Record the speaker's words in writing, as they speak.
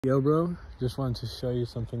Yo bro, just wanted to show you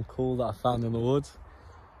something cool that I found in the woods.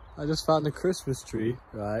 I just found a Christmas tree,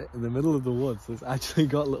 right, in the middle of the woods. It's actually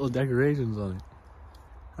got little decorations on it.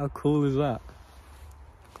 How cool is that?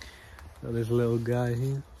 Got this little guy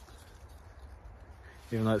here.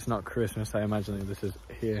 Even though it's not Christmas, I imagine this is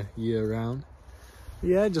here year round.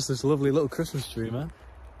 Yeah, just this lovely little Christmas tree, man.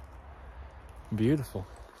 Beautiful.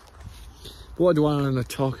 But what do I want to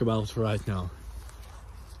talk about right now?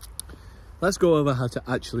 Let's go over how to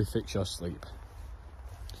actually fix your sleep.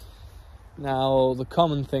 Now, the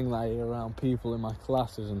common thing that I hear around people in my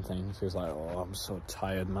classes and things is like, oh, I'm so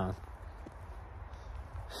tired, man.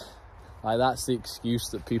 Like, that's the excuse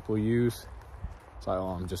that people use. It's like, oh,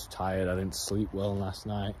 I'm just tired, I didn't sleep well last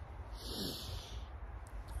night.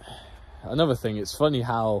 Another thing, it's funny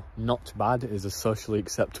how not bad is a socially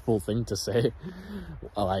acceptable thing to say.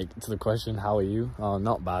 Like, to the question, how are you? Oh,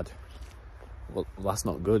 not bad. Well, that's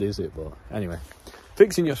not good, is it? But anyway,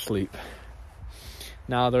 fixing your sleep.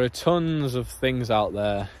 Now, there are tons of things out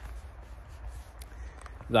there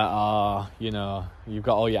that are, you know, you've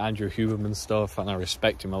got all your Andrew Huberman stuff, and I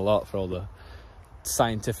respect him a lot for all the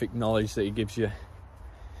scientific knowledge that he gives you.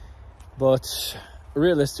 But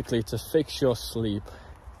realistically, to fix your sleep,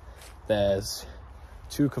 there's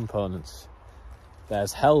two components.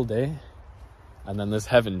 There's hell day, and then there's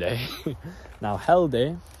heaven day. Now, hell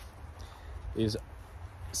day is,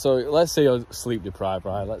 so let's say you're sleep deprived,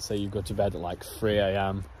 right? Let's say you go to bed at like 3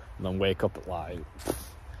 AM and then wake up at like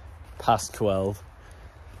past 12.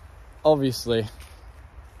 Obviously,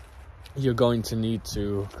 you're going to need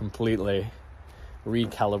to completely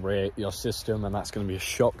recalibrate your system, and that's going to be a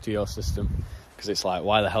shock to your system, because it's like,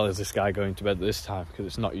 why the hell is this guy going to bed at this time? Because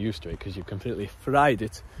it's not used to it, because you've completely fried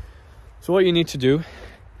it. So what you need to do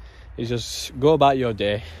is just go about your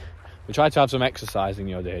day. We try to have some exercise in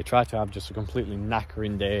your day. Try to have just a completely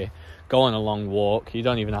knackering day. Go on a long walk. You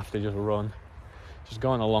don't even have to just run. Just go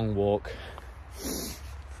on a long walk.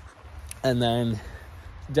 And then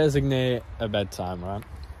designate a bedtime, right?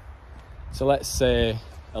 So let's say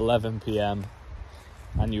 11 PM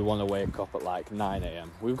and you want to wake up at like 9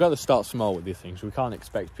 AM. We've got to start small with these things. We can't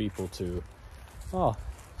expect people to... Oh,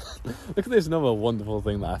 look at this another wonderful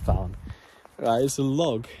thing that I found. Right, it's a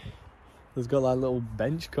log. It's got like little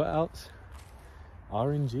bench cutouts.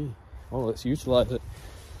 RNG. Oh, let's utilize it.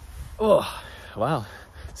 Oh, wow.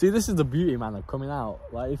 See, this is the beauty, man, of coming out.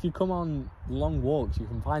 Like, if you come on long walks, you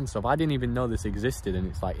can find stuff. I didn't even know this existed, and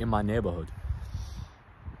it's like in my neighborhood.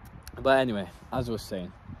 But anyway, as I was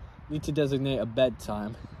saying, need to designate a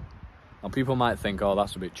bedtime. Now, people might think, oh,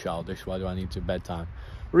 that's a bit childish. Why do I need to bedtime?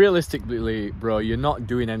 Realistically, bro, you're not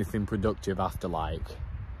doing anything productive after like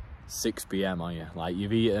 6 PM, are you? Like,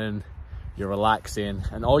 you've eaten, you're relaxing,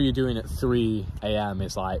 and all you're doing at 3 AM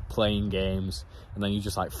is like playing games, and then you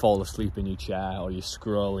just like fall asleep in your chair, or you're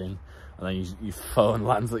scrolling, and then your phone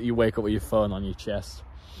lands, that you wake up with your phone on your chest.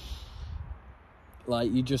 Like,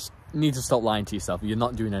 you just need to stop lying to yourself. You're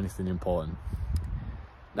not doing anything important.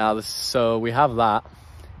 Now, so we have that.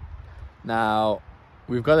 Now,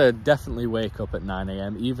 we've got to definitely wake up at 9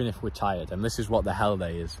 AM, even if we're tired, and this is what the hell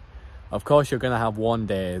day is. Of course, you're going to have one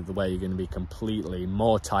day where you're going to be completely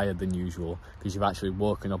more tired than usual, because you've actually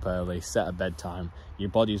woken up early, set a bedtime, your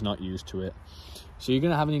body's not used to it. So you're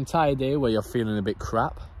going to have an entire day where you're feeling a bit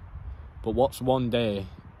crap. But what's one day,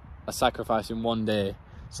 a sacrifice in one day,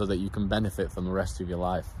 so that you can benefit from the rest of your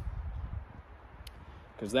life?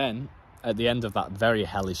 Because then, at the end of that very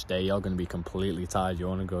hellish day, you're going to be completely tired. You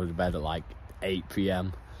want to go to bed at like 8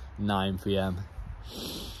 PM, 9 PM.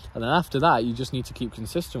 And then after that, you just need to keep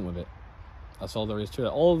consistent with it. That's all there is to it.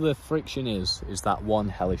 All the friction is that one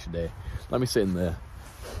hellish day. Let me sit in there.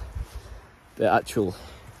 The actual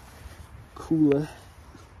cooler.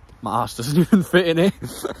 My ass doesn't even fit in it.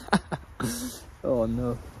 Oh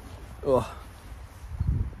no. Oh,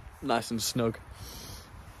 nice and snug.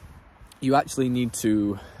 You actually need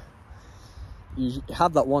to... You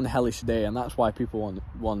have that one hellish day, and that's why people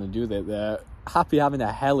want to do that. They're happy having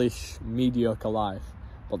a hellish, mediocre life,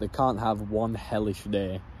 but they can't have one hellish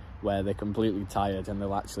day where they're completely tired and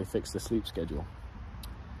they'll actually fix the sleep schedule.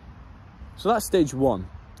 So that's stage one.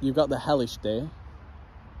 You've got the hellish day,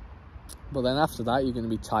 but then after that, you're going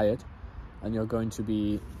to be tired, and you're going to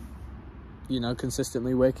be, you know,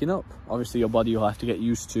 consistently waking up. Obviously, your body will have to get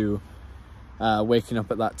used to waking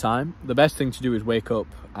up at that time. The best thing to do is wake up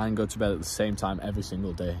and go to bed at the same time every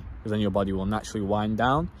single day, because then your body will naturally wind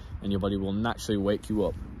down and your body will naturally wake you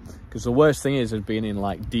up. Because the worst thing is being in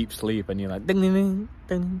like deep sleep and you're like ding ding ding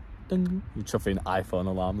ding ding. You chuff in an iPhone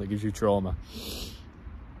alarm that gives you trauma.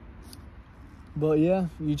 But yeah,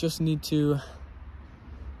 you just need to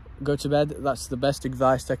go to bed. That's the best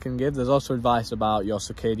advice I can give. There's also advice about your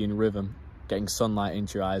circadian rhythm, getting sunlight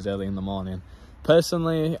into your eyes early in the morning.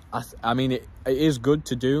 Personally, I mean, it is good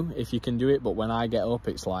to do if you can do it, but when I get up,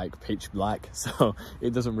 it's like pitch black, so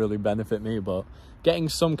it doesn't really benefit me. But getting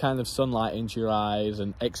some kind of sunlight into your eyes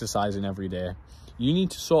and exercising every day, you need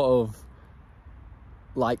to sort of,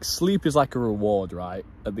 like, sleep is like a reward, right,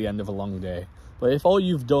 at the end of a long day. But if all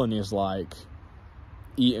you've done is, like,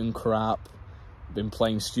 eating crap, been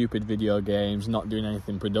playing stupid video games, not doing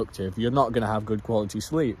anything productive, you're not going to have good quality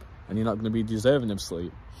sleep, and you're not going to be deserving of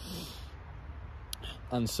sleep.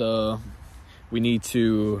 And so we need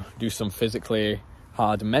to do some physically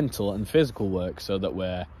hard mental and physical work so that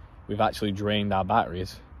we've actually drained our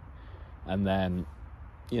batteries. And then,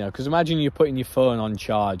 you know, because imagine you're putting your phone on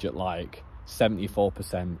charge at like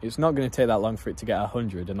 74%. It's not going to take that long for it to get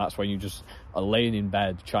 100, and that's when you just are laying in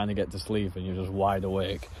bed trying to get to sleep and you're just wide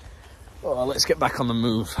awake. Oh, let's get back on the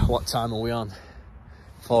move. What time are we on?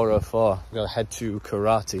 4:04. We've got to head to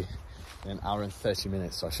karate in an hour and 30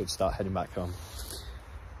 minutes, so I should start heading back home.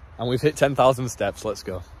 And we've hit 10,000 steps. Let's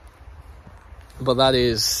go. But that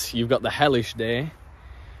is, you've got the hellish day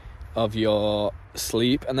of your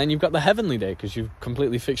sleep, and then you've got the heavenly day because you've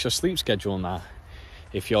completely fixed your sleep schedule now,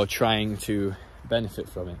 if you're trying to benefit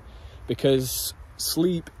from it. Because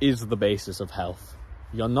sleep is the basis of health.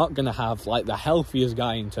 You're not going to have, like, the healthiest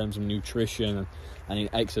guy in terms of nutrition and in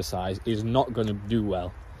exercise is not going to do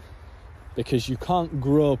well, because you can't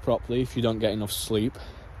grow properly if you don't get enough sleep.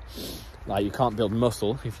 Like, you can't build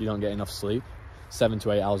muscle if you don't get enough sleep. 7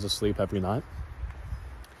 to 8 hours of sleep every night.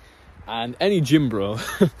 And any gym bro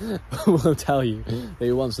will tell you that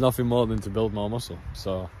he wants nothing more than to build more muscle.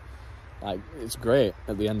 So, like, it's great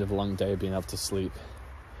at the end of a long day being able to sleep.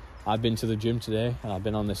 I've been to the gym today and I've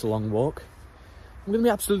been on this long walk. I'm going to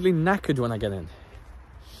be absolutely knackered when I get in.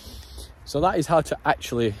 So that is how to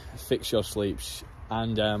actually fix your sleep.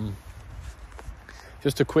 And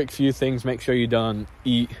just a quick few things. Make sure you don't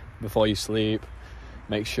eat before you sleep.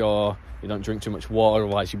 Make sure you don't drink too much water,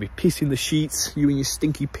 otherwise you'll be pissing the sheets, you and your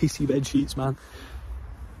stinky pissy bed sheets, man.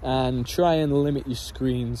 And try and limit your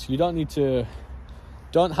screens. You don't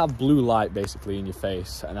have blue light basically in your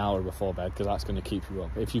face an hour before bed, because that's going to keep you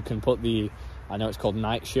up. If you can put I know it's called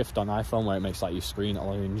night shift on iPhone, where it makes like your screen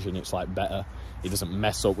orange and it's like better. It doesn't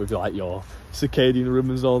mess up with like your circadian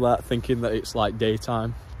rhythms, all that, thinking that it's like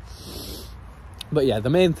daytime. But yeah,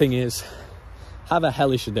 the main thing is have a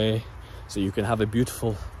hellish day so you can have a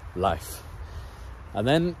beautiful life. And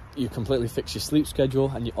then you completely fix your sleep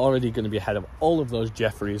schedule and you're already going to be ahead of all of those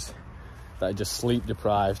Jeffreys that are just sleep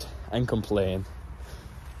deprived and complain.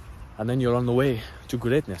 And then you're on the way to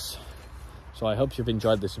greatness. So I hope you've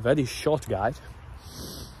enjoyed this very short guide.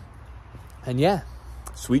 And yeah,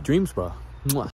 sweet dreams, bro. Mwah.